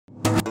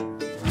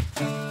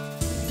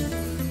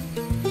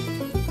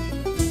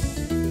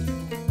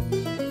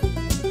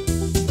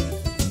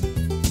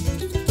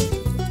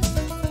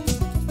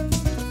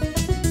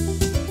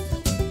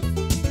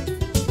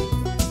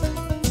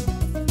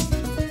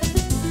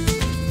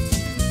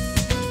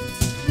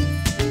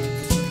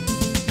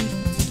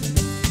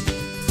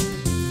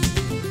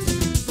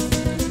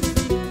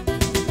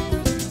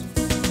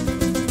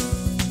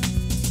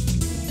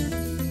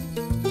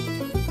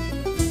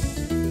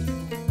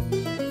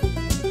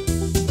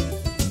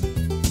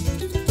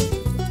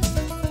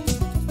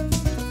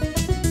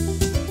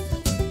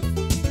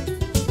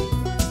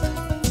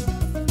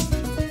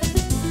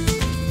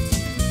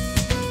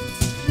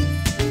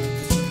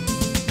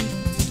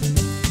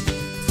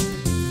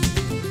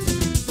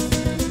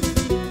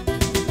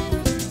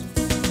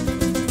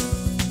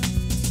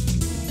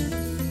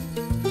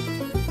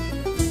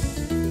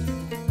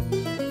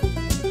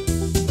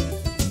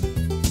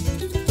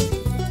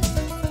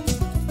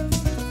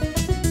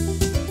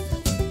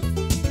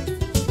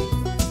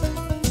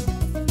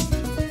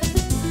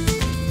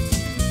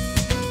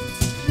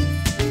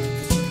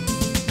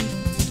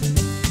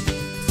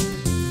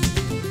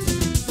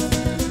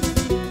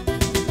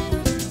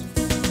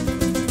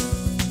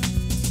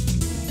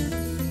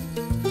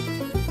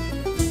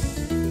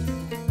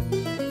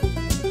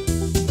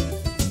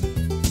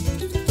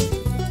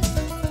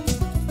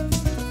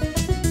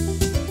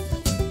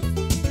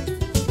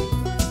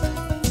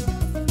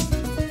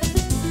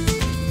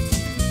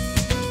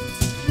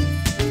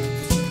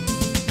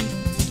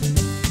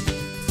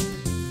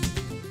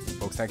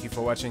thank you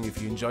for watching.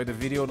 If you enjoyed the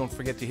video, don't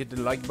forget to hit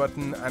the like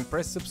button and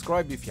press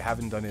subscribe if you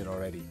haven't done it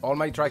already. All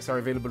my tracks are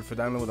available for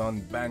download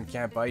on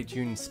Bandcamp,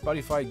 iTunes,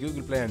 Spotify,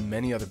 Google Play and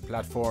many other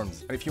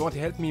platforms. And if you want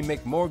to help me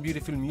make more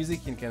beautiful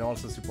music, you can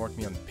also support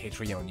me on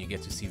Patreon. You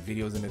get to see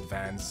videos in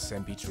advance,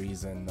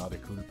 MP3s and other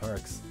cool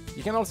perks.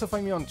 You can also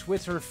find me on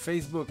Twitter,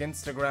 Facebook,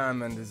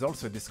 Instagram, and there's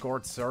also a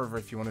Discord server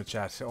if you want to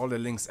chat. All the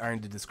links are in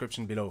the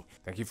description below.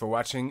 Thank you for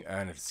watching,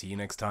 and I'll see you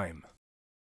next time.